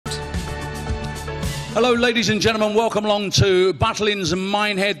Hello, ladies and gentlemen. Welcome along to Butlins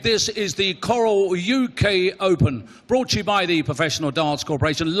Minehead. This is the Coral UK Open, brought to you by the Professional Darts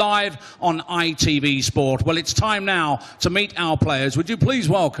Corporation, live on ITV Sport. Well, it's time now to meet our players. Would you please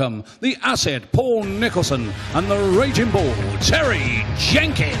welcome the Asset, Paul Nicholson, and the Raging Bull,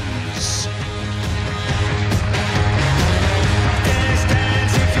 T.Jenkins.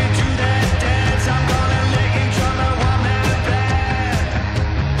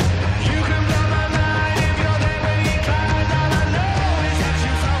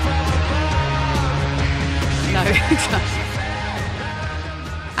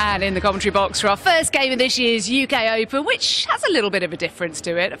 And in the commentary box for our first game of this year's UK Open, which has a little bit of a difference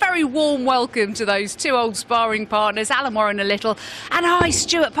to it. A very warm welcome to those two old sparring partners, Alan Warren a little, and hi,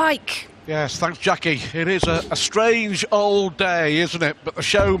 Stuart Pike. Yes, thanks, Jackie. It is a strange old day, isn't it? But the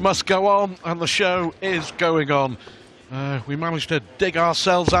show must go on, and the show is going on. We managed to dig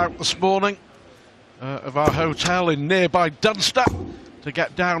ourselves out this morning of our hotel in nearby Dunster to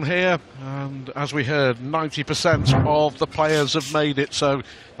get down here, and as we heard, 90% of the players have made it, so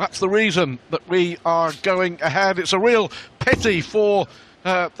that's the reason that we are going ahead. It's a real pity for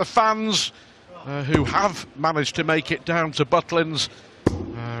the fans who have managed to make it down to Butlins,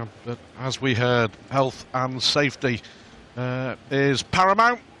 but as we heard, health and safety is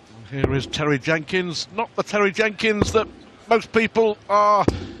paramount. Here is T.Jenkins, not the T.Jenkins that most people are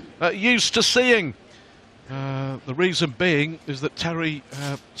used to seeing. The reason being is that Terry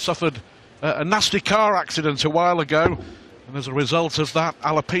suffered a nasty car accident a while ago, and as a result of that,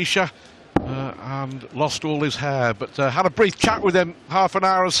 alopecia, and lost all his hair. But had a brief chat with him half an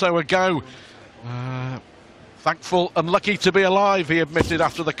hour or so ago. Thankful and lucky to be alive, he admitted,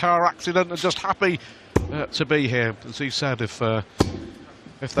 after the car accident, and just happy to be here. As he said, if the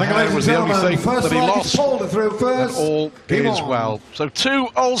hair was the only thing that he lost, then all is well. So two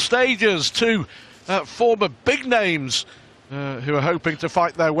old stagers, two former big names who are hoping to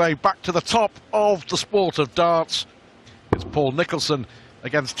fight their way back to the top of the sport of darts. It's Paul Nicholson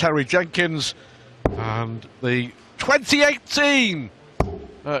against T.Jenkins, and the 2018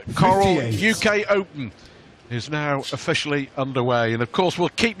 Coral UK Open is now officially underway, and of course we'll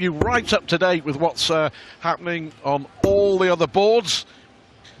keep you right up to date with what's happening on all the other boards.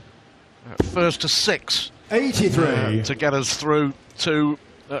 First to 6 83 to get us through to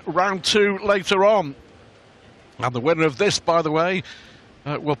round 2 later on. And the winner of this, by the way,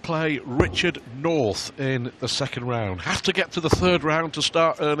 will play Richard North in the second round. Have to get to the third round to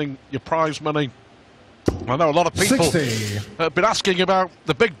start earning your prize money. I know a lot of people have been asking about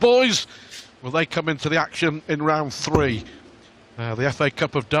the big boys. Will they come into the action in round 3? The FA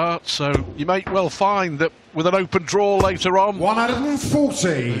Cup of Darts, so you may well find that with an open draw later on,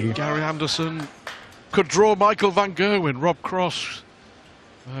 140. Gary Anderson could draw Michael van Gerwen, Rob Cross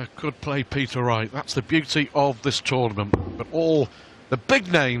could play Peter Wright. That's the beauty of this tournament. But all the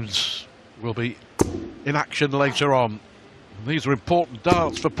big names will be in action later on. And these are important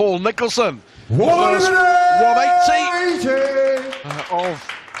darts for Paul Nicholson. 180 of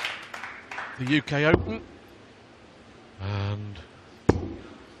the UK Open. And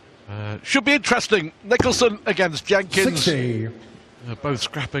should be interesting. Nicholson against Jenkins. 60. Both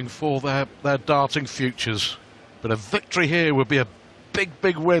scrapping for their darting futures. But a victory here would be a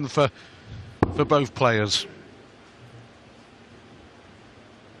big win for both players.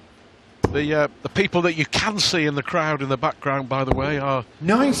 The people that you can see in the crowd in the background, by the way, are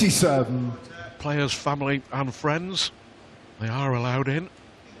 97 players, family and friends. They are allowed in.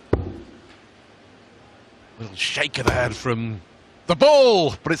 Little shake of the head from the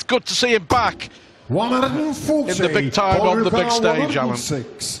Bull, but it's good to see him back 140 in the big time on the big stage, Alan.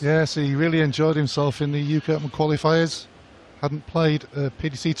 Yes, he really enjoyed himself in the UK Open qualifiers. Hadn't played a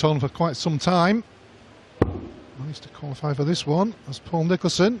PDC tournament for quite some time. Managed to qualify for this one as Paul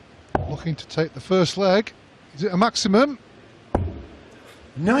Nicholson, looking to take the first leg. Is it a maximum?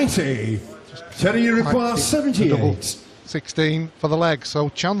 90. Terry, you require 78. 16 for the leg, so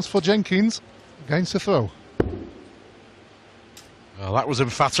chance for Jenkins against the throw. Well, that was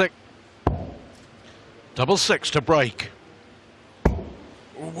emphatic. 6-6 to break.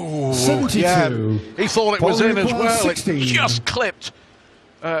 Ooh, 72. Yeah, he thought it was in as well. 16. It just clipped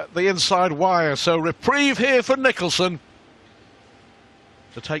the inside wire. So reprieve here for Nicholson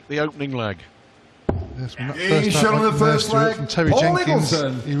to take the opening leg. Yes, when that He's showing the first leg from T.Jenkins.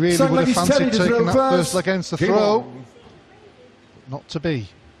 He really would have fancied taking that first leg against the throw. Not to be.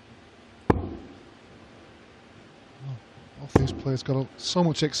 Both these players got so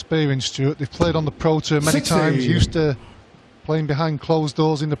much experience, Stuart. They've played on the Pro Tour many times, used to playing behind closed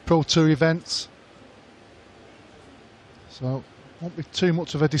doors in the Pro Tour events. So, won't be too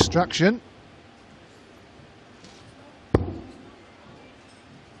much of a distraction.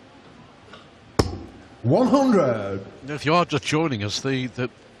 100. If you are just joining us,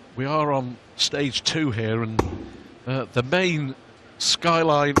 we are on stage 2 here, and the main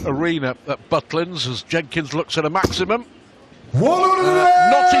Skyline Arena at Butlins, as Jenkins looks at a maximum. 100.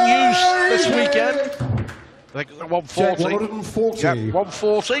 Not in use this weekend. I think 140. 140. Yeah,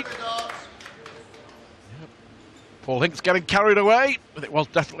 140. Yep. Paul Hinks getting carried away, but it was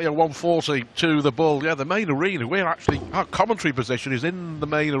definitely a 140 to the bull. Yeah, the main arena. Our commentary position is in the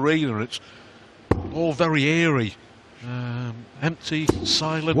main arena. It's all very eerie, empty,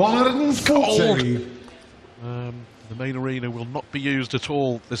 silent, 140. cold. The main arena will not be used at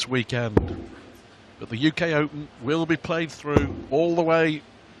all this weekend, but the UK Open will be played through all the way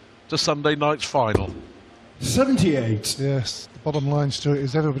to Sunday night's final. 78. Yes, the bottom line, Stuart,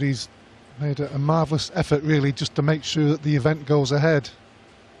 is everybody's made a marvellous effort, really, just to make sure that the event goes ahead.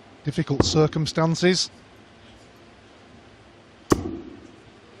 Difficult circumstances.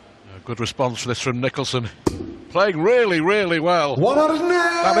 A good response for this from Nicholson. Playing really, really well. 180.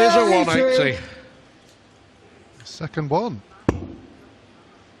 That is a 180. Second one.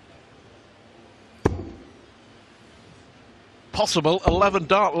 Possible 11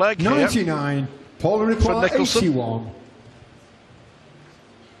 dart leg here. 99. Paul require Nicholson. 81.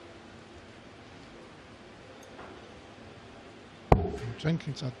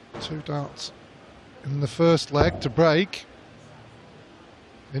 Jenkins had 2 darts in the first leg to break.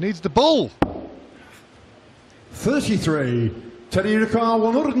 He needs the bull. 33. Teddy require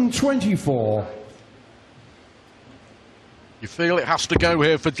 124. You feel it has to go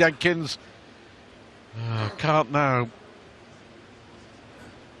here for Jenkins. Can't now.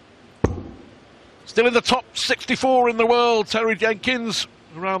 Still in the top 64 in the world, Terry Jenkins,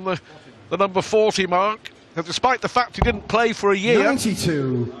 around the number 40 mark. And despite the fact he didn't play for a year,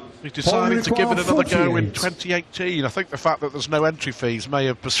 92. he decided to give it another go in 48. 2018. I think the fact that there's no entry fees may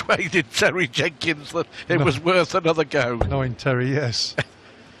have persuaded Terry Jenkins that it was worth another go. Knowing Terry, yes.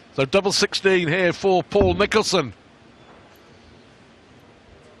 So double 16 here for Paul Nicholson.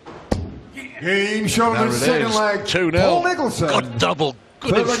 Game shot There in the it second is, leg. 2-0. Paul Nicholson. Good double,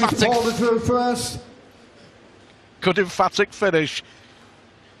 good Third leg is emphatic, Paul to first. good emphatic finish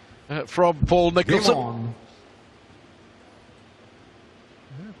from Paul Game Nicholson. on.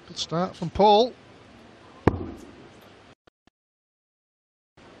 Yeah, good start from Paul.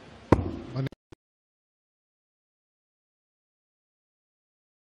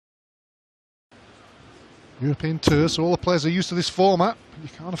 European Tour, so all the players are used to this format. But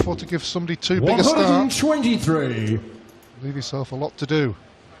you can't afford to give somebody too big a start. 123. Leave yourself a lot to do.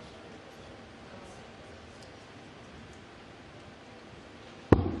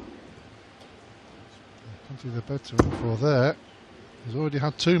 Plenty of the bed to aim for there. He's already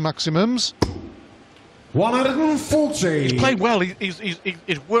had 2 maximums. 140. He's played well. He's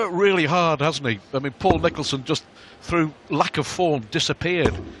worked really hard, hasn't he? I mean, Paul Nicholson just through lack of form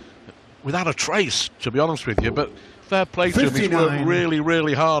disappeared without a trace, to be honest with you. But fair play to him. He's 59. worked really,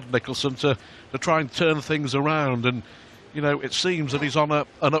 really hard, Nicholson, to try and turn things around. And you know, it seems that he's on an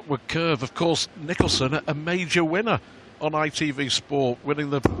upward curve. Of course, Nicholson, a major winner on ITV Sport, winning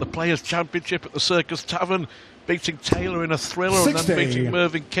the Players' Championship at the Circus Tavern, beating Taylor in a thriller, 60. and then beating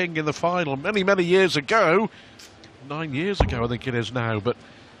Mervyn King in the final many, many years ago. 9 years ago, I think it is now. But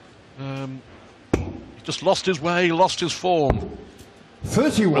he just lost his way, lost his form.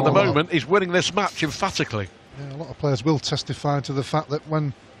 31. At the moment, he's winning this match emphatically. Yeah, a lot of players will testify to the fact that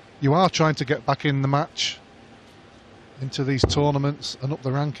when you are trying to get back in the match, into these tournaments and up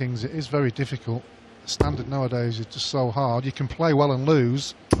the rankings, it is very difficult. The standard nowadays is just so hard. You can play well and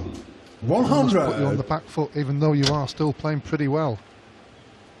lose. 100. Put you on the back foot, even though you are still playing pretty well.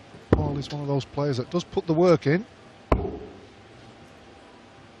 Paul is one of those players that does put the work in.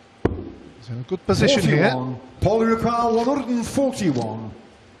 He's in a good position 41. here. Paul Rupal, 141. One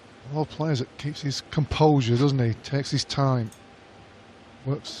of those players that keeps his composure, doesn't he? Takes his time.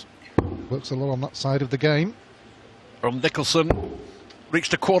 Works a lot on that side of the game. From Nicholson,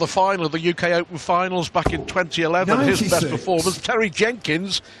 reached a quarter-final of the UK Open finals back in 2011. 96. His best performance. Terry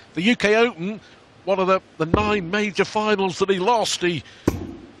Jenkins, the UK Open, one of the 9 major finals that he lost. He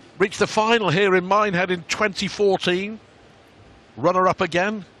reached the final here in Minehead in 2014. Runner-up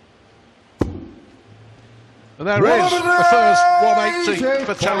again. And there is the first 180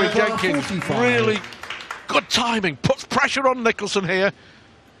 for Terry Jenkins. 45. Really good timing. Puts pressure on Nicholson here.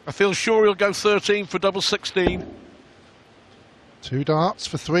 I feel sure he'll go 13 for double 16. 2 darts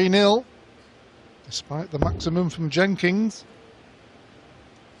for 3-0, despite the maximum from Jenkins.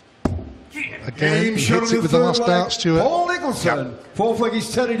 Again, he hits it with the last dart, Stuart. Paul Nicholson. Fourth leg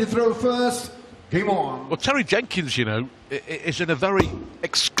is Terry to throw first. Game on. Well, Terry Jenkins, you know, is in a very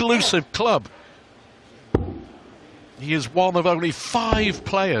exclusive club. He is one of only 5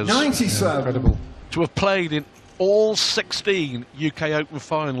 players 97. to have played in all 16 UK Open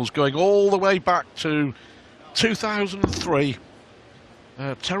finals, going all the way back to 2003.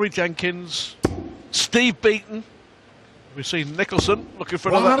 Terry Jenkins, Steve Beaton. We've seen Nicholson looking for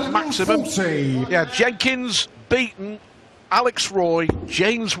another maximum. Yeah, Jenkins, Beaton, Alex Roy,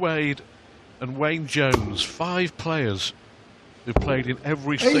 James Wade and Wayne Jones. 5 players who've played in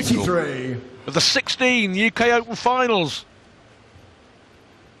every single 83. of the 16 UK Open finals.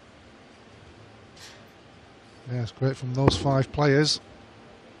 Yeah, it's great from those 5 players.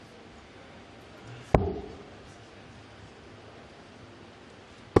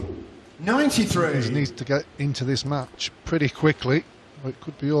 He 93. needs to get into this match pretty quickly, or it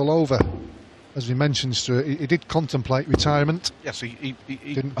could be all over. As we mentioned, Stuart, he did contemplate retirement. Yes, he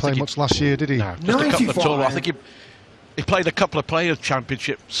Didn't play much last year, did he? No, just a couple of 95. tournaments. I think he played a couple of Players'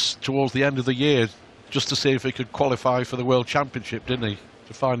 Championships towards the end of the year just to see if he could qualify for the World Championship, didn't he?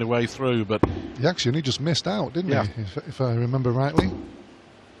 To find a way through, but He actually only just missed out, didn't Yeah. he? If I remember rightly.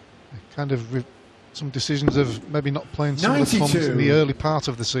 Kind of some decisions of maybe not playing some of the 92. tournaments in the early part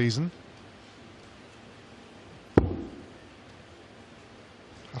of the season.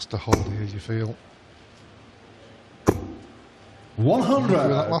 Has to hold here, you feel. With 100.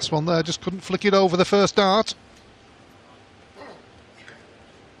 that last one there, just couldn't flick it over the first dart.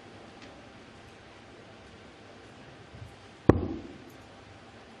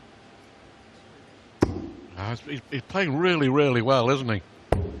 he's playing really, really well, isn't he?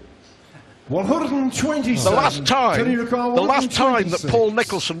 127. The last time, Tony Ricard, the last time that 126. Paul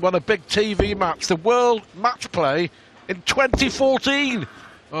Nicholson won a big TV match, the World Match Play in 2014.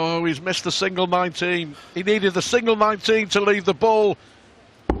 Oh, he's missed the single 19. He needed the single 19 to leave the ball.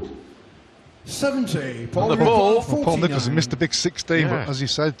 70. Paul The Ricard, ball. Well, Paul 49. Nicholson missed a big 16, Yeah. but as you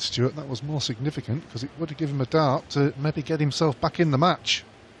said, Stuart, that was more significant because it would have given him a dart to maybe get himself back in the match.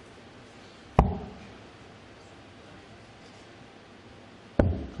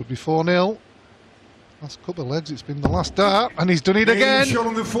 Could be 4-0. Last couple of legs, it's been the last dart, and he's done it again. Shot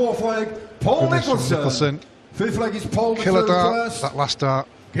on the 4th leg. Paul Goodness, Nicholson. Nicholson. 5th leg is Paul Killer dart, first. that last dart.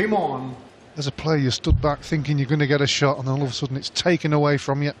 Game on. As a player, you stood back thinking you're going to get a shot, and then all of a sudden it's taken away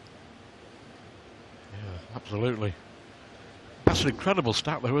from you. Yeah, absolutely. That's an incredible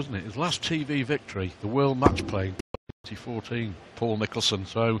stat, though, isn't it? His last TV victory, the World Match Play in 2014, Paul Nicholson.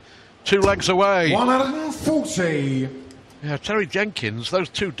 So, 2 legs away. 140. Yeah, Terry Jenkins, those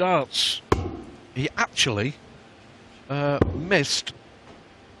 2 darts, he actually missed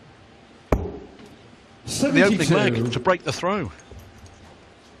the 72. opening leg to break the throw.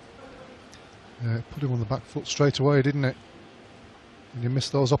 Yeah, it put him on the back foot straight away, didn't it? And you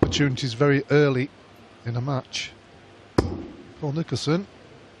miss those opportunities very early in a match. Paul Nicholson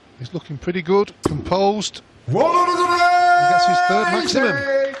is looking pretty good, composed. 180. He gets his 3rd maximum.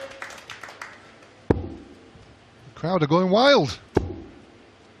 The crowd are going wild.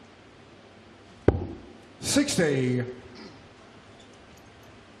 60.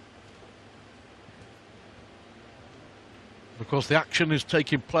 Of course, the action is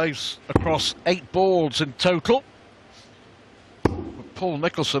taking place across 8 boards in total. But Paul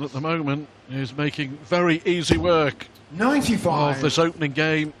Nicholson at the moment is making very easy work 95. of this opening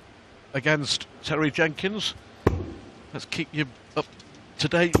game against Terry Jenkins. Let's keep you up to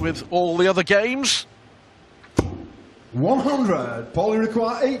date with all the other games. 100. Paul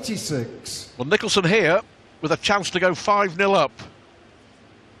Ricard, 86. Well, Nicholson here with a chance to go 5-0 up.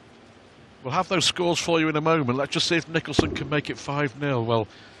 We'll have those scores for you in a moment. Let's just see if Nicholson can make it 5-0. Well,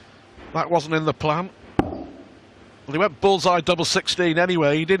 that wasn't in the plan. Well, he went bullseye double 16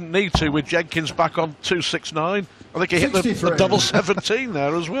 anyway. He didn't need to with Jenkins back on 269. I think he hit the 63. double 17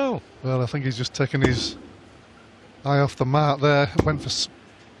 there as well. Well, I think he's just taken his eye off the mark there. Went for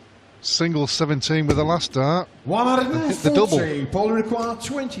single 17 with the last dart. 140. Hit the double. Paul Ricard,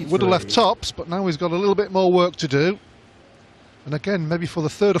 23. Would have left tops, but now he's got a little bit more work to do. And again, maybe for the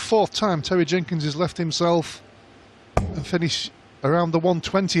 3rd or 4th time, Terry Jenkins has left himself and finished around the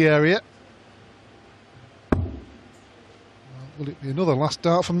 120 area. Well, will it be another last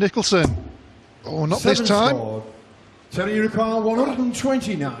dart from Nicholson? Oh, not this 7 time. scored. Terry Ricard,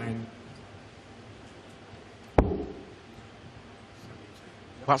 129.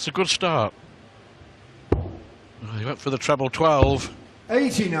 That's a good start. He went for the treble 12.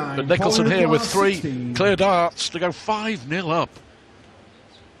 89. But Nicholson Paul here with Ricard, 3 16. clear darts to go 5-0 up.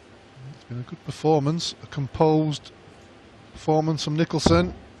 It's been a good performance, a composed performance from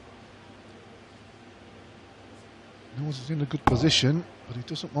Nicholson. He knows he's in a good position, but he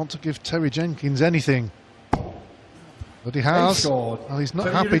doesn't want to give Terry Jenkins anything. But he has. scored. Well, he's not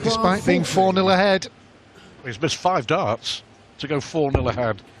Terry happy Ricard, despite being 40. 4-0 ahead. He's missed 5 darts to go 4-0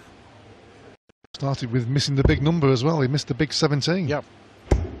 ahead. Started with missing the big number as well. He missed the big 17. Yep.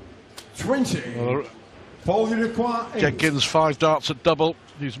 20. Ball you require 8. Jenkins 5 darts at double.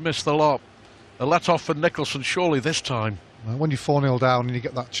 He's missed the lot. A let off for Nicholson surely this time. When you're 4-0 down and you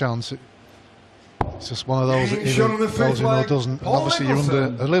get that chance, it's just one of those that Shot on either the goes in or leg. doesn't. And Paul obviously you're Nicholson.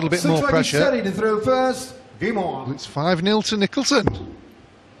 under a little bit more Looks like he's pressure. steady to throw first. Game on. It's 5-0 to Nicholson.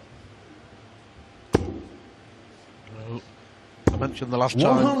 Well, I mentioned the last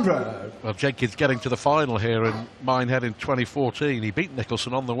time. 100. Well, Jenkins getting to the final here in Minehead in 2014. He beat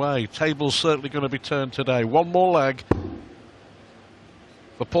Nicholson on the way. Table's certainly going to be turned today. One more leg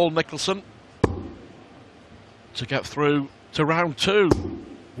for Paul Nicholson to get through to round 2.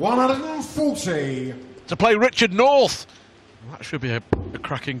 140. To play Richard North. That should be a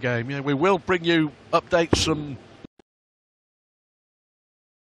cracking game. Yeah, we will bring you updates from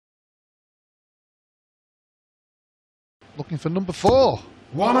Looking for number 4.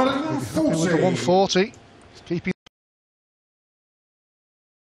 140. With the 140. He's keeping.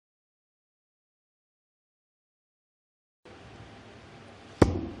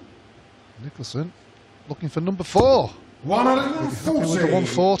 Nicholson looking for number 4. 140. With the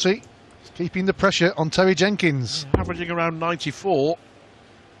 140. He's keeping the pressure on T.Jenkins. averaging around 94,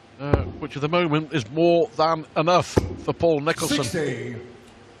 which at the moment is more than enough for Paul Nicholson. 60.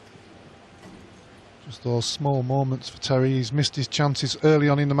 Just those small moments for Terry. He's missed his chances early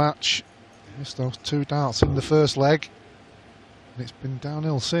on in the match. Missed those 2 darts in the first leg. And it's been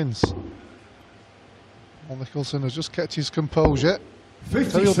downhill since. Paul Nicholson has just kept his composure. Terry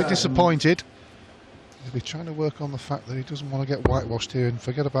will be disappointed. He'll be trying to work on the fact that he doesn't want to get whitewashed here and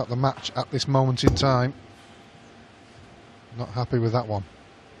forget about the match at this moment in time. Not happy with that one.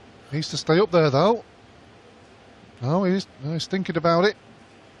 Needs to stay up there though. No, he's thinking about it.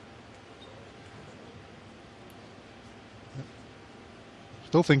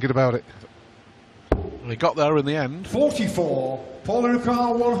 Still thinking about it. Well, he got there in the end 44. Paul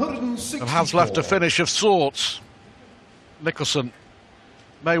Ricard 160. and has left a finish of sorts. Nicholson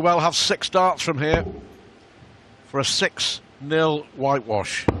may well have 6 darts from here for a 6-0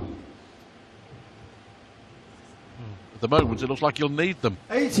 whitewash. At the moment, it looks like you'll need them.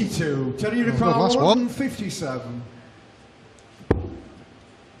 82. Terry the Ricard last one. 157.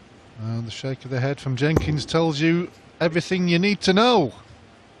 And the shake of the head from Jenkins tells you everything you need to know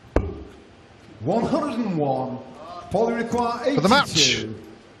 101. Paul Ricard 82. for the match.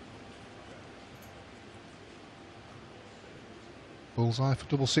 Bullseye for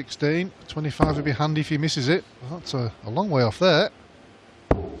double 16. 25 would be handy if he misses it. Well, that's a long way off there.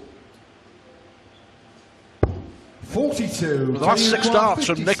 42. The last 6 Terry Ricard darts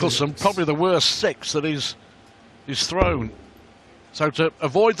from 56. Nicholson, probably the worst 6 that he's thrown. So to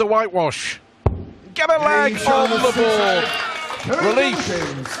avoid the whitewash, get a leg Game shot on the board. Terry Relief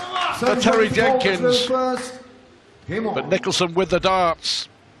Jenkins. for Terry 74 Jenkins. first. Game on. But Nicholson with the darts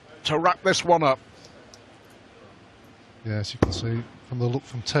to wrap this one up. Yes, you can see from the look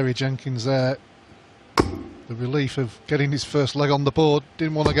from Terry Jenkins there, the relief of getting his first leg on the board.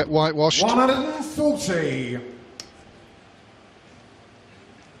 Didn't want to get whitewashed. 140.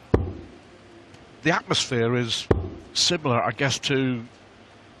 The atmosphere is similar, I guess, to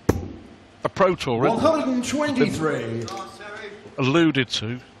a Pro Tour, isn't it? 123. Alluded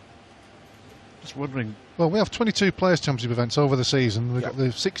to. Just wondering. Well, we have 22 Players' Championship events over the season. We've got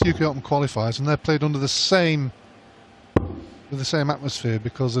the 6 UK Open qualifiers, and they're played under the same, with the same atmosphere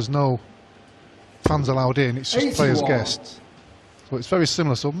because there's no fans allowed in. It's just 81. players' guests. So it's very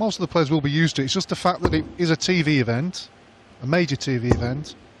similar. So most of the players will be used to it. It's just the fact that it is a TV event, a major TV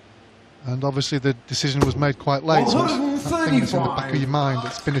event, and obviously the decision was made quite late. So it's that thing that's in the back of your mind.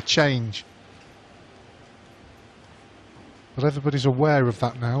 It's been a change. But everybody's aware of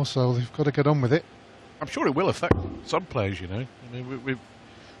that now, so they've got to get on with it. I'm sure it will affect some players, you know. I mean, we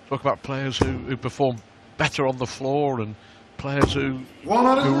talk about players who perform better on the floor and players who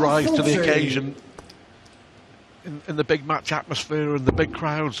rise to the 140. occasion in the big match atmosphere and the big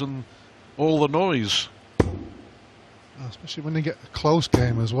crowds and all the noise. Especially when they get a close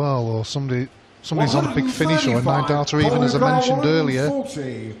game as well, or somebody's on a big finish or a 9-darter even, as I mentioned earlier.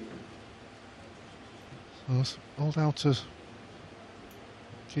 140. So it's all down to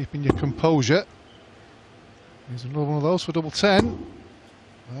keeping your composure. Here's another one of those for double 10.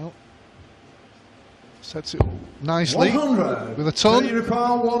 Well, sets it up nicely 100. with a ton. Terry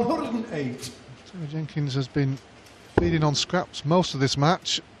Ricard 108. Terry Jenkins has been feeding on scraps most of this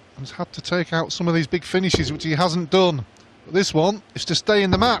match and has had to take out some of these big finishes, which he hasn't done But this one is to stay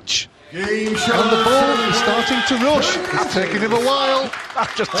in the match. Game And the shot. ball is starting to rush. It's taking him a while.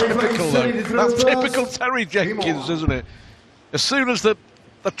 That's just typical, though. That's typical Terry Jenkins, isn't it? As soon as the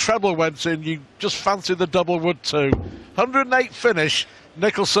treble went in, you just fancied the double would too. 108 finish.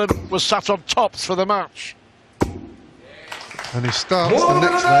 Nicholson was sat on tops for the match. And he starts the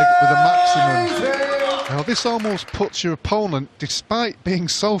next leg with a maximum. Now this almost puts your opponent, despite being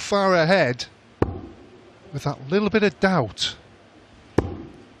so far ahead, with that little bit of doubt.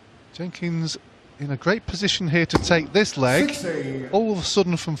 Jenkins in a great position here to take this leg. All of a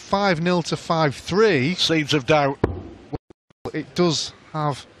sudden from 5-0 to 5-3. Seeds of doubt. It does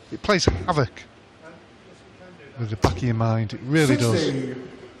have, it plays havoc with the back of your mind, it really does.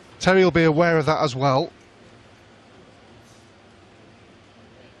 Terry will be aware of that as well.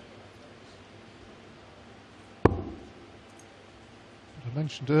 I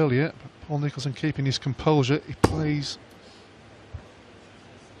mentioned earlier, Paul Nicholson keeping his composure. He plays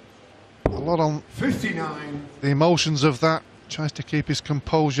a lot on 59. the emotions of that, tries to keep his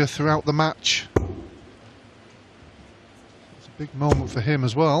composure throughout the match. It's a big moment for him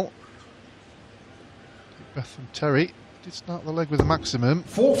as well. Deep breath from Terry. Did start the leg with a maximum.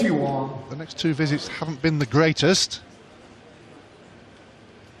 41. The next two visits haven't been the greatest.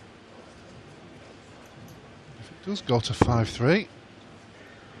 If it does go to 5-3,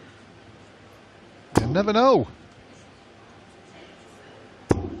 you never know.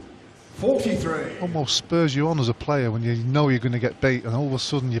 43. Almost spurs you on as a player when you know you're going to get beat, and all of a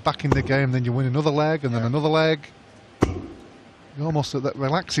sudden you're back in the game, then you win another leg and then another leg. You're almost at that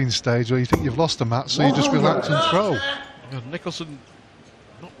relaxing stage where you think you've lost a match, so you just relax and throw. Nicholson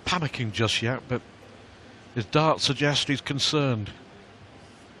not panicking just yet, but his dart suggests he's concerned.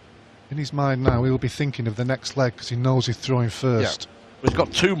 In his mind now, he'll be thinking of the next leg because he knows he's throwing first. Yeah. He's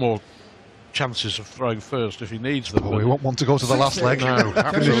got two more chances of throwing first if he needs them. Oh, he won't want to go to the last leg. No,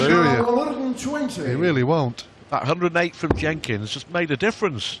 I can assure you. 120. He really won't. That 108 from Jenkins just made a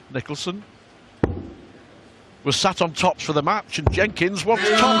difference. Nicholson was sat on tops for the match, and Jenkins wants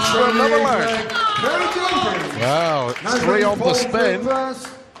tops for another leg. Wow, it's 3 on the spin.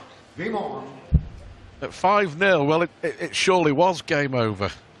 Game on. At 5-0, well, it surely was game over.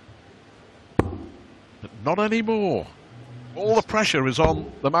 But not anymore. All the pressure is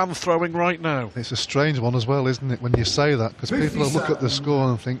on the man throwing right now. It's a strange one as well, isn't it, when you say that, because people will look at the score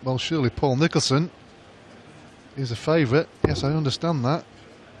and think, well, surely Paul Nicholson is a favourite. Yes, I understand that.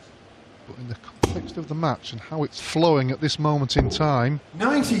 But in the context of the match and how it's flowing at this moment in time,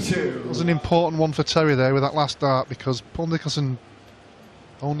 92. it was an important one for Terry there with that last dart, because Paul Nicholson,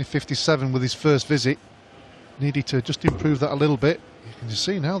 only 57 with his first visit, needed to just improve that a little bit. You can just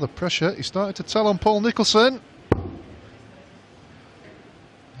see now the pressure is starting to tell on Paul Nicholson.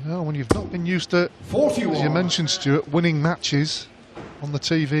 You know, when you've not been used to, 41. as you mentioned, Stuart, winning matches on the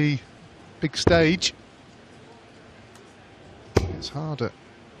TV big stage, it's harder.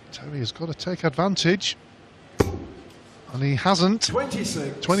 Terry has got to take advantage, and he hasn't.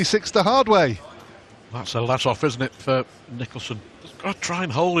 26. 26 the hard way. That's a let off, isn't it, for Nicholson? Just got to try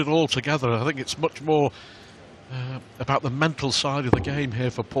and hold it all together. I think it's much more about the mental side of the game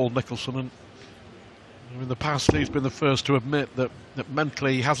here for Paul Nicholson. And in the past, he's been the first to admit that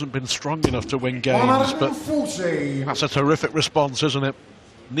mentally he hasn't been strong enough to win games. But 140. that's a terrific response, isn't it?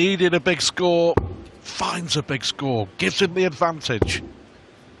 Needed a big score, finds a big score, gives him the advantage.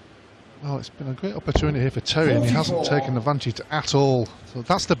 Well, it's been a great opportunity here for Terry, and he hasn't taken advantage at all. So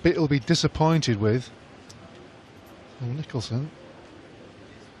that's the bit he'll be disappointed with. Well, Nicholson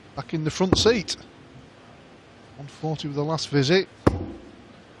back in the front seat. 140 with the last visit.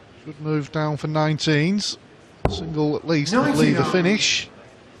 Should move down for 19s. Single at least would leave the finish.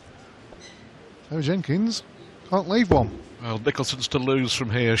 Terry Jenkins can't leave one. Well, Nicholson's to lose from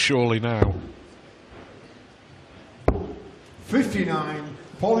here, surely now. 59.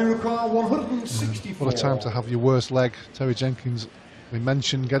 Paulie require 164. What a time to have your worst leg. Terry Jenkins, we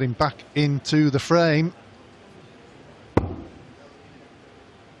mentioned getting back into the frame.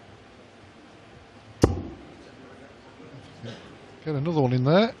 Get another one in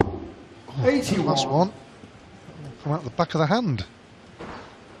there. Oh, 81. last one. Come out the back of the hand.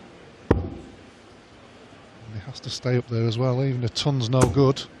 And he has to stay up there as well, even a ton's no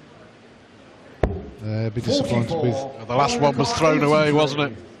good. Be disappointed with The last one was thrown away,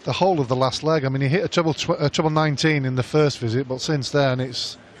 wasn't it? the whole of the last leg. I mean, he hit a treble 19 in the first visit, but since then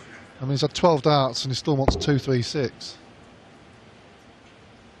it's, I mean, he's had 12 darts and he still wants 236.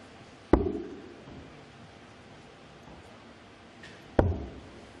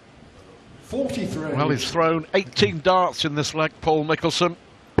 Well, he's thrown 18 darts in this leg, Paul Nicholson.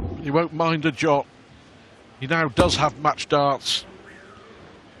 He won't mind a jot. He now does have match darts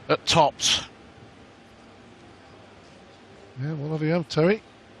at tops. Yeah, well, there you have, Terry.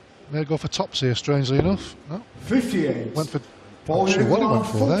 May go for tops here, strangely enough. No. 58. Went for... I'm not sure what he went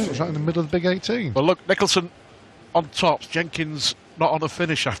for there. It was right in the middle of the big 18. Well, look, Nicholson on tops. Jenkins not on a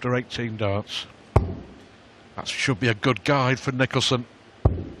finish after 18 darts. That should be a good guide for Nicholson.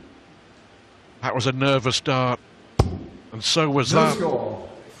 That was a nervous dart. And so was that.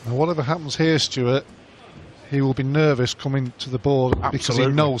 And whatever happens here, Stuart, he will be nervous coming to the board. Absolutely. Because he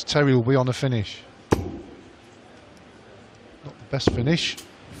knows Terry will be on a finish. Not the best finish.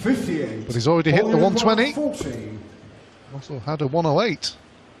 58. But he's already hit the 120. 14. Also had a 108.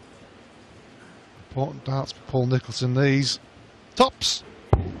 Important darts for Paul Nicholson, these. Tops.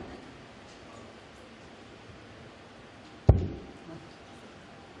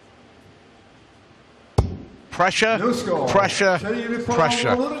 Pressure, pressure,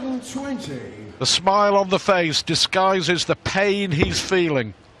 pressure. 120. The smile on the face disguises the pain he's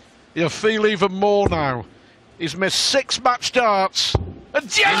feeling. He'll feel even more now. He's missed 6 match darts. And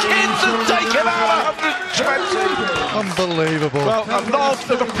Jenkins has taken out 120. Unbelievable. Well, a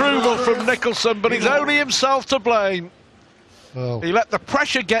nod of approval from Nicholson, but he's only himself to blame. Well, He let the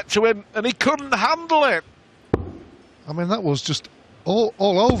pressure get to him and he couldn't handle it. I mean, that was just all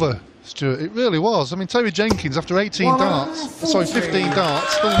over, Stuart. It really was. I mean, Terry Jenkins, after 18 darts, sorry, 15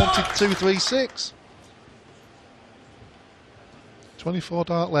 darts, still wanted 236. 24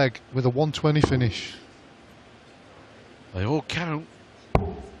 dart leg with a 120 finish. They all count.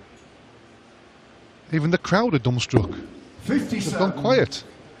 Even the crowd are dumbstruck. 57. They've gone quiet.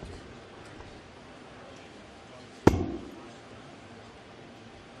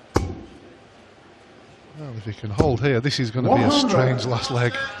 Well, if he can hold here, this is going to be a 100. strange last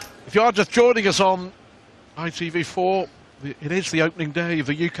leg. If you are just joining us on ITV4, it is the opening day of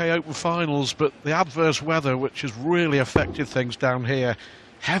the UK Open Finals, but the adverse weather, which has really affected things down here,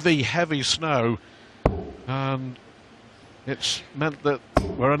 heavy, heavy snow, and it's meant that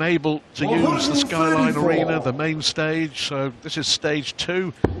we're unable to use the Skyline Arena, the main stage, so this is stage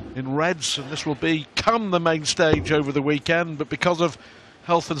 2 in Reds, and this will become the main stage over the weekend, but because of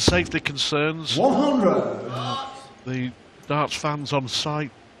health and safety concerns, 100. the darts fans on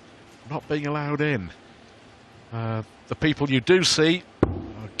site not being allowed in. The people you do see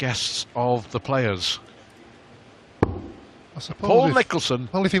are guests of the players. I suppose Paul Nicholson.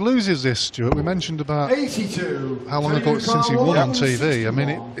 Well, if he loses this, Stuart, we mentioned about 82. how long ago since he won on TV. I mean,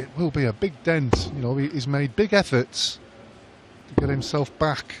 it will be a big dent. You know, he's made big efforts to get himself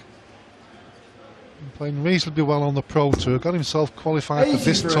back. Been playing reasonably well on the Pro Tour, got himself qualified for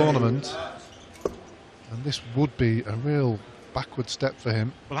this 83. tournament, and this would be a real backward step for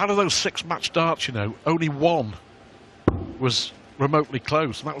him. Well, out of those 6 match darts, you know, only 1 was remotely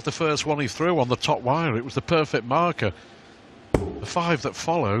close, and that was the first one he threw on the top wire. It was the perfect marker. The 5 that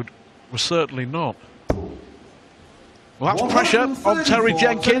followed were certainly not. Well, that's pressure on Terry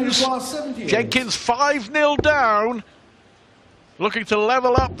Jenkins. Jenkins 5-0 down, looking to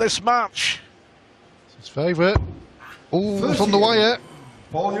level up this match. It's his favourite. Oh, it's on the wire.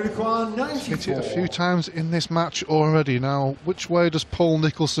 Paul, you require 94. Hit it a few times in this match already. Now, which way does Paul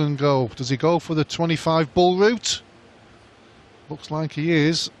Nicholson go? Does he go for the 25 bull route? Looks like he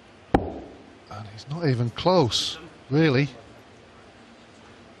is. And he's not even close, really.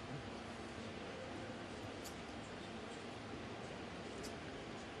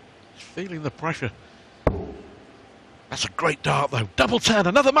 He's feeling the pressure. That's a great dart, though. Double 10,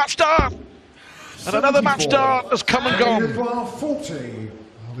 another match dart! And another match dart has come and You gone. require 40.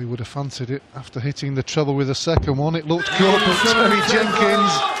 Well, he would have fancied it after hitting the treble with the second one. It looked good, but Terry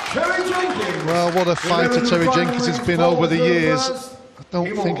Jenkins... Terry Jenkins. Well, what a fighter Terry Jenkins has been over the years. I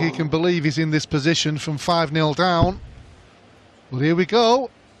don't think he can believe he's in this position from 5-0 down. Well, here we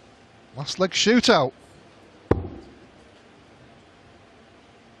go. Last leg shootout.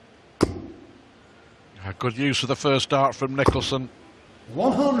 Good use of the first dart from Nicholson.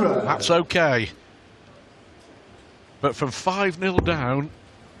 100. That's okay. But from 5-0 down,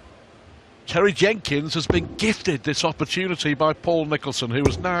 Terry Jenkins has been gifted this opportunity by Paul Nicholson, who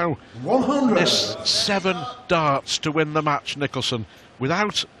has now 100. missed 7 darts to win the match, Nicholson,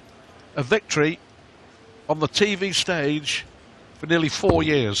 without a victory on the TV stage for nearly 4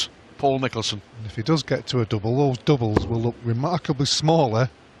 years, Paul Nicholson. And if he does get to a double, those doubles will look remarkably smaller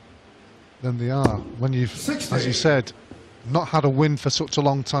than they are when you've, 60. as you said, not had a win for such a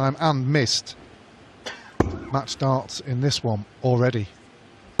long time and missed match darts in this one already.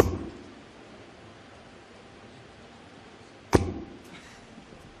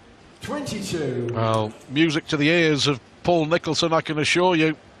 $22. Well, music to the ears of Paul Nicholson, I can assure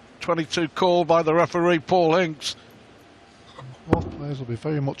you. 22 call by the referee, Paul Hinks. Both players will be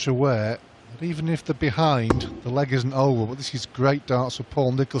very much aware that even if they're behind, the leg isn't over. But this is great darts for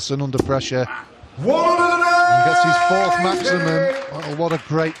Paul Nicholson under pressure. And Gets his 4th maximum. Oh, what a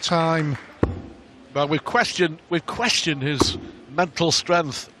great time. Well, we've questioned his mental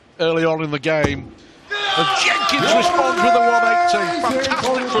strength early on in the game. And Jenkins responds with a 180.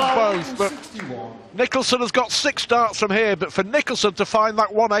 Fantastic from both. But Nicholson has got 6 darts from here. But for Nicholson to find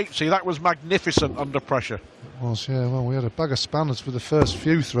that 180, that was magnificent under pressure. It was, yeah. Well, we had a bag of spanners for the first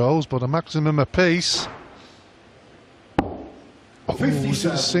few throws, but a maximum apiece. Oh, is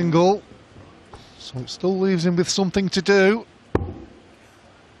it a single? So it still leaves him with something to do.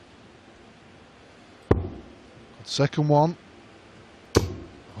 Second one.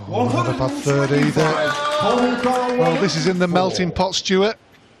 Oh, not a bad third either. Well, this is in the melting pot, Stuart.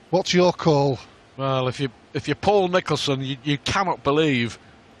 What's your call? Well, if you're Paul Nicholson, you cannot believe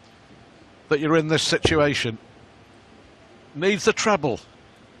that you're in this situation. Needs the treble.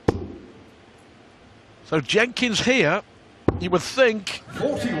 So Jenkins here, you would think,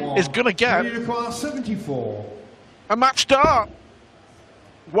 is going to get a match dart.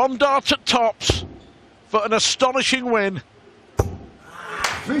 1 dart at tops for an astonishing win.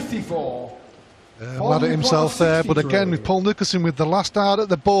 54. Mad at himself there, but again with Paul Nicholson with the last dart at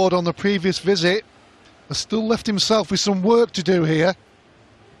the board on the previous visit, has still left himself with some work to do here.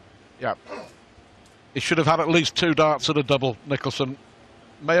 Yeah. He should have had at least 2 darts at a double, Nicholson.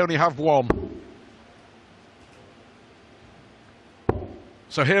 May only have 1.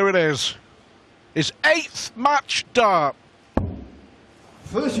 So here it is. His 8th match dart.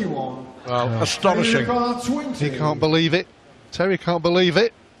 31. Well, astonishing. He can't believe it. Terry can't believe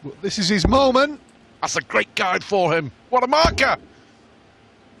it. But this is his moment. That's a great guide for him. What a marker!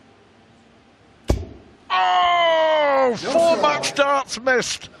 Oh, 4 match darts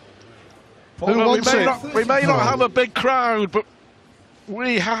missed. Who wants it? We may not have a big crowd, but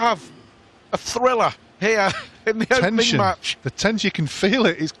we have a thriller here in the opening match. The tension, you can feel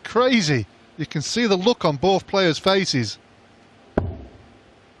it. It's crazy. You can see the look on both players' faces.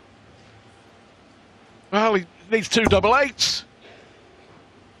 Well, he needs 2 double 8s.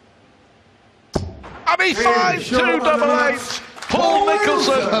 And he finds 2 double 8s. Paul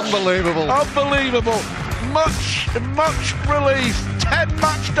Nicholson. Unbelievable. Unbelievable. Much relief. 10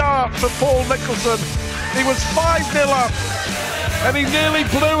 match dart for Paul Nicholson. He was 5-0 up and he nearly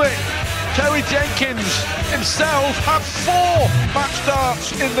blew it. Terry Jenkins himself had 4 match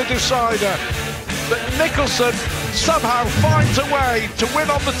darts in the decider. But Nicholson somehow finds a way to win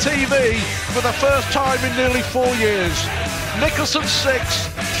on the TV for the first time in nearly 4 years. Nicholson 6,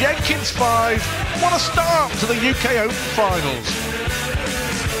 Jenkins 5. What a start to the UK Open finals.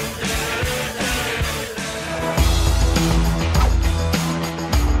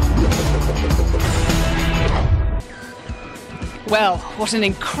 Well, what an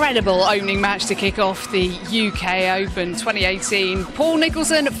incredible opening match to kick off the UK Open 2018. Paul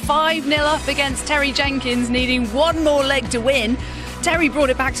Nicholson 5-0 up against Terry Jenkins, needing 1 more leg to win. Terry brought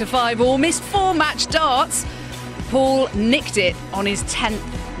it back to 5-all, missed 4 match darts. Paul nicked it on his 10th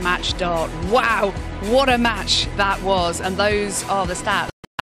match dart. Wow, what a match that was. And those are the stats.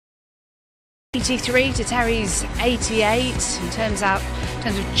 83 to Terry's 88 in terms of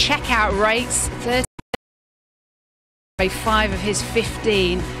checkout rates. 5 of his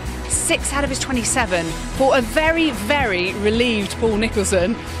 15, 6 out of his 27 for a very, very relieved Paul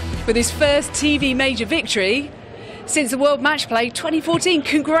Nicholson with his first TV major victory since the World Match Play 2014.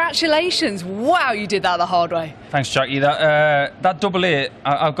 Congratulations. Wow, you did that the hard way. Thanks, Jackie. That double 8,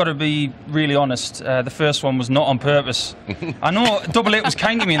 I've got to be really honest, the first one was not on purpose. I know double 8 was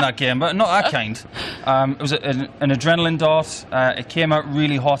kind to me in that game, but not that kind. It was an adrenaline dart. It came out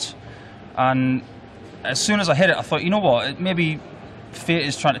really hot, and as soon as I hit it, I thought, you know what, maybe fate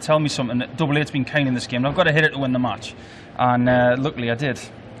is trying to tell me something, that double 8's been kind in this game, and I've got to hit it to win the match. And luckily I did.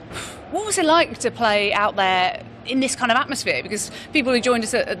 What was it like to play out there in this kind of atmosphere? Because people who joined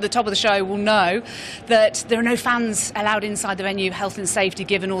us at the top of the show will know that there are no fans allowed inside the venue, health and safety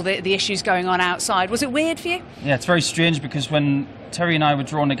given all the issues going on outside. Was it weird for you? Yeah, it's very strange, because when Terry and I were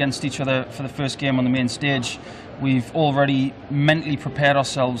drawn against each other for the first game on the main stage, we've already mentally prepared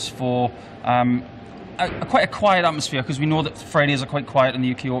ourselves for quite a quiet atmosphere, because we know that Fridays are quite quiet in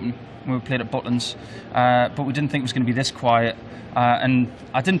the UK Open when we played at Butlins, but we didn't think it was going to be this quiet, and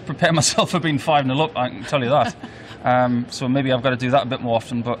I didn't prepare myself for being 5-0 up, I can tell you that. So maybe I've got to do that a bit more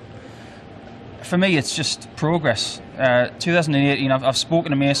often, but for me it's just progress. 2018, I've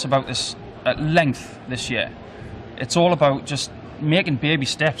spoken to Mace about this at length this year. It's all about just making baby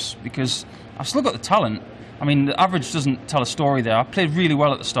steps, because I've still got the talent. I mean, the average doesn't tell a story there. I played really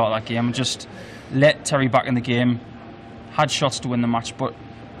well at the start of that game and just let Terry back in the game. Had shots to win the match, but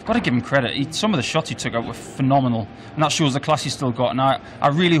I've got to give him credit. Some of the shots he took out were phenomenal, and that shows the class he's still got. And I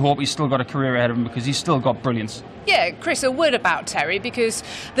really hope he's still got a career ahead of him, because he's still got brilliance. Yeah, Chris, a word about Terry, because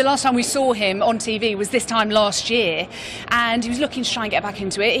the last time we saw him on TV was this time last year, and he was looking to try and get back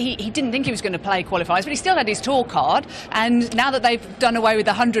into it. He didn't think he was going to play qualifiers, but he still had his tour card, and now that they've done away with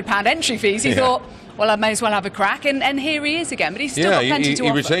the £100 entry fees, he thought, well, I may as well have a crack, and here he is again. But he's still got plenty to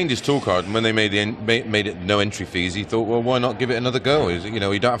offer. He retained his tour card, and when they made it no entry fees, he thought, well, why not give it another go? You know,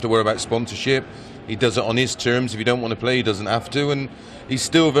 you don't have to worry about sponsorship. He does it on his terms. If you don't want to play, he doesn't have to, and he's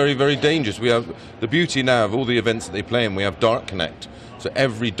still very, very dangerous. We have the beauty now of all the events that they play in. We have Dart Connect, so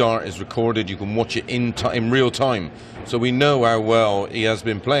every dart is recorded. You can watch it in real time, so we know how well he has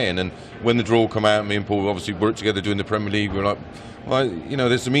been playing. And when the draw come out, me and Paul obviously worked together doing the Premier League. We're like, well, you know,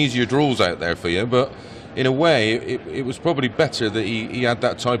 there's some easier draws out there for you, but in a way, it was probably better that he had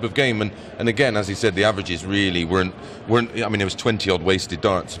that type of game. And again, as he said, the averages really weren't. I mean, it was 20-odd wasted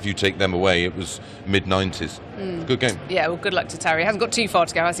darts. If you take them away, it was mid-90s. Good game. Yeah, well, good luck to Terry. He hasn't got too far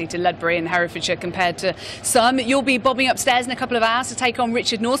to go, has he, to Ledbury and Herefordshire compared to some. You'll be bobbing upstairs in a couple of hours to take on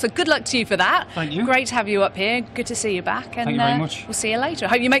Richard North, so good luck to you for that. Thank you. Great to have you up here. Good to see you back. And, thank you very much. We'll see you later. I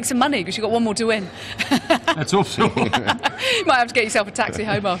hope you make some money, because you've got one more to win. Let's hope so. You might have to get yourself a taxi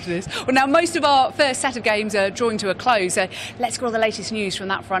home after this. Well, now, most of our first set of games are drawing to a close, so let's get all the latest news from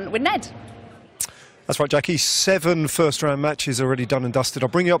that front with Ned. That's right, Jackie. 7 first-round matches already done and dusted. I'll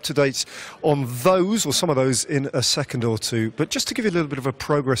bring you up to date on those, or some of those, in a second or two. But just to give you a little bit of a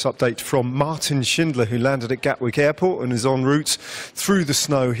progress update from Martin Schindler, who landed at Gatwick Airport and is en route through the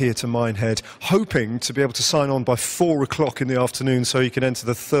snow here to Minehead, hoping to be able to sign on by 4 o'clock in the afternoon so he can enter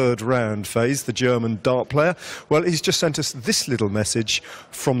the 3rd round phase, the German dart player. Well, he's just sent us this little message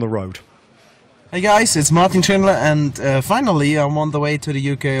from the road. Hey guys, it's Martin Schindler, and finally I'm on the way to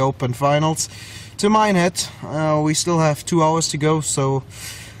the UK Open finals. To Minehead, we still have 2 hours to go, so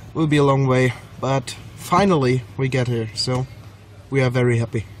it will be a long way, but finally we get here, so we are very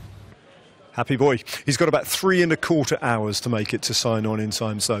happy. Happy boy. He's got about 3 1/4 hours to make it to sign on in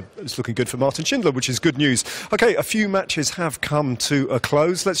time, so it's looking good for Martin Schindler, which is good news. OK, a few matches have come to a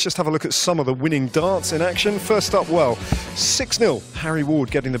close. Let's just have a look at some of the winning darts in action. First up, well, 6-0. Harry Ward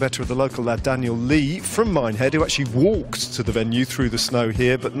getting the better of the local lad Daniel Lee from Minehead, who actually walked to the venue through the snow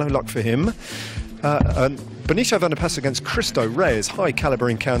here, but no luck for him. And Benito van der Pas against Christo Reyes. High calibre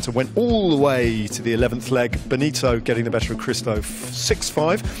encounter went all the way to the 11th leg. Benito getting the better of Christo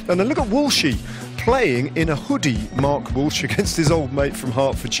 6-5. And then look at Walshy playing in a hoodie. Mark Walsh against his old mate from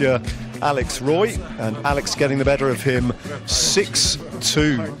Hertfordshire, Alex Roy. And Alex getting the better of him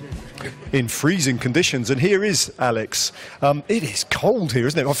 6-2. In freezing conditions, and here is Alex. It is cold here,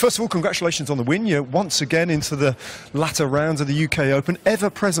 isn't it? Well, first of all, congratulations on the win. You're once again into the latter rounds of the UK Open. Ever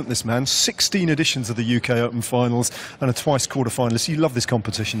present, this man. 16 editions of the UK Open finals and a twice quarter-finalist. You love this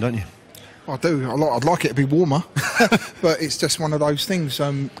competition, don't you? I do. I'd like it to be warmer, but it's just one of those things.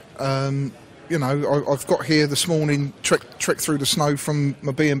 You know, I've got here this morning, trekked through the snow from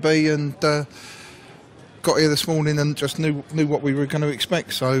my B&B, and got here this morning and just knew what we were going to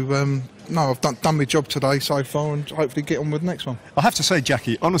expect. So no, I've done my job today so far, and hopefully get on with the next one. I have to say,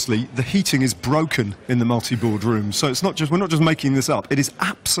 Jackie, honestly, the heating is broken in the multi-board room, so it's not just, we're not just making this up. It is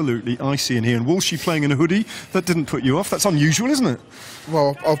absolutely icy in here. And Walshy playing in a hoodie, that didn't put you off. That's unusual, isn't it?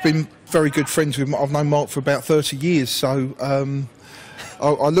 Well, I've been very good friends with I've known Mark for about 30 years, so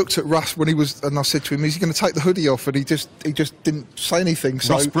I looked at Russ when he was, and I said to him, "Is he going to take the hoodie off?" And he just didn't say anything.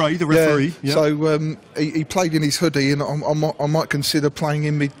 So Russ Bray, the referee. Yeah. So he played in his hoodie, and I might consider playing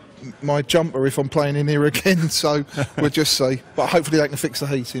in my jumper if I'm playing in here again. So we'll just see. But hopefully they can fix the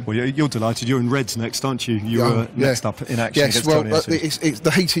heating. Well, you're delighted. You're in Reds next, aren't you? You're next up in action. Yes. Well,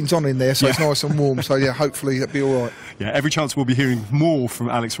 the heating's on in there, so it's nice and warm. So yeah, hopefully that'll be all right. Yeah, every chance we'll be hearing more from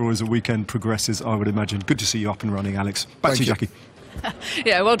Alex Roy as the weekend progresses, I would imagine. Good to see you up and running, Alex. Back to you, Jackie.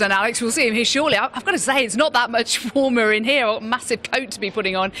 Yeah, well done, Alex. We'll see him here shortly. I've got to say, it's not that much warmer in here. I've got a massive coat to be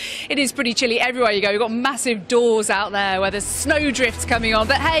putting on. It is pretty chilly everywhere you go. We've got massive doors out there where there's snowdrifts coming on.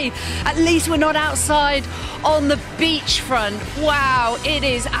 But hey, at least we're not outside on the beachfront. Wow, it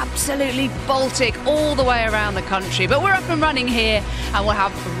is absolutely Baltic all the way around the country. But we're up and running here, and we'll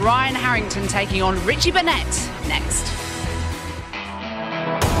have Ryan Harrington taking on Richie Burnett next.